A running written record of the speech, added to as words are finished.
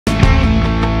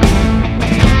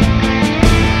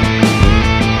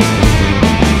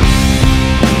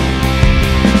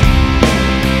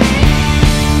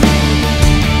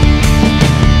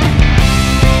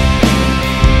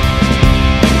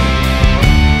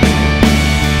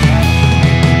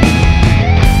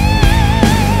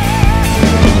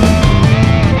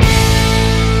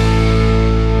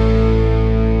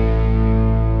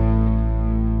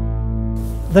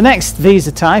the next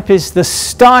visa type is the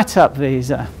startup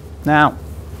visa. Now,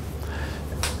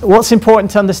 what's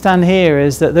important to understand here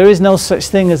is that there is no such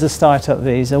thing as a startup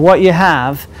visa. What you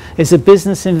have is a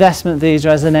business investment visa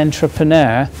as an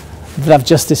entrepreneur that I've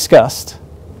just discussed.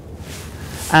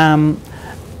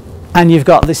 And you've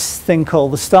got this thing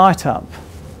called the startup.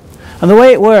 And the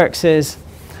way it works is,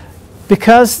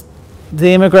 because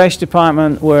the Immigration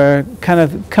Department were kind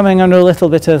of coming under a little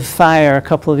bit of fire a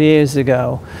couple of years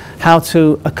ago, how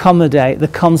to accommodate the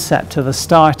concept of a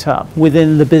startup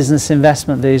within the business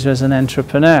investment visa as an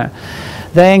entrepreneur.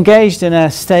 They engaged in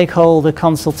a stakeholder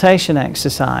consultation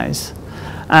exercise,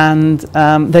 and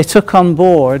they took on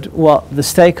board what the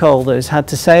stakeholders had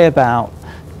to say about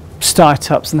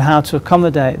startups and how to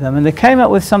accommodate them, and they came up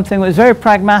with something that was very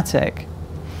pragmatic.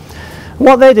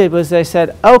 What they did was they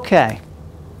said, okay,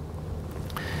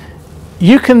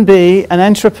 you can be an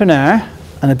entrepreneur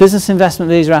and a business investment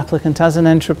visa applicant as an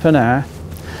entrepreneur,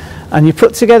 and you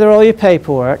put together all your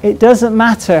paperwork. It doesn't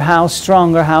matter how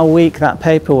strong or how weak that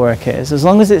paperwork is, as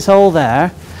long as it's all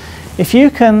there. If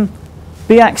you can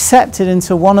be accepted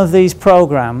into one of these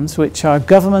programs, which are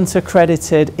government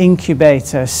accredited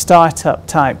incubator startup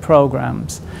type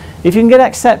programs, if you can get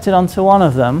accepted onto one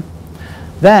of them,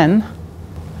 then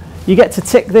you get to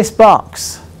tick this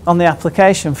box on the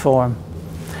application form.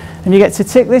 And you get to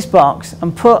tick this box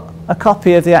and put a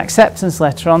copy of the acceptance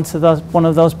letter onto one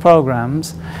of those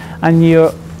programs, and you're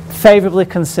favourably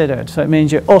considered. So it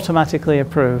means you're automatically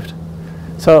approved.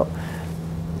 So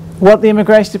what the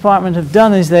Immigration Department have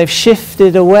done is they've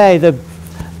shifted away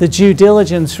the due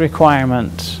diligence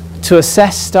requirement to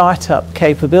assess startup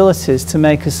capabilities to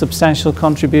make a substantial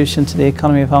contribution to the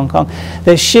economy of Hong Kong.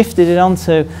 They've shifted it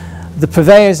onto the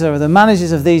purveyors or the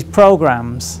managers of these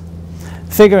programs,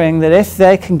 figuring that if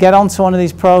they can get onto one of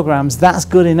these programs, that's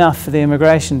good enough for the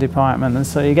Immigration Department, and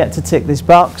so you get to tick this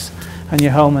box and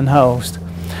you're home and host.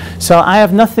 So I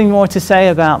have nothing more to say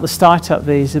about the startup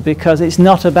visa, because it's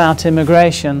not about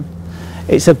immigration,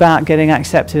 it's about getting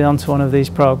accepted onto one of these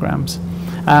programs.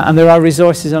 And there are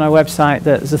resources on our website.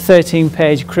 There's a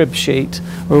 13-page crib sheet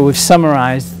where we've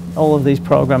summarized all of these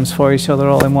programs for you, so they're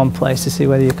all in one place to see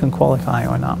whether you can qualify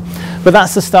or not. But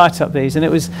that's the startup visa, and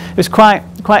it was quite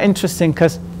interesting,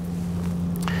 because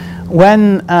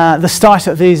when the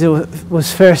startup visa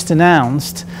was first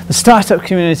announced, the startup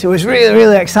community was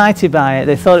really excited by it.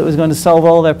 They thought it was going to solve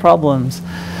all their problems.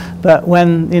 But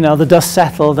when the dust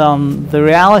settled on the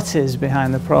realities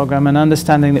behind the program and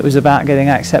understanding that it was about getting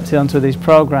accepted onto these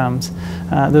programs,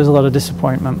 there was a lot of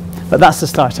disappointment. But that's the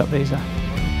startup visa.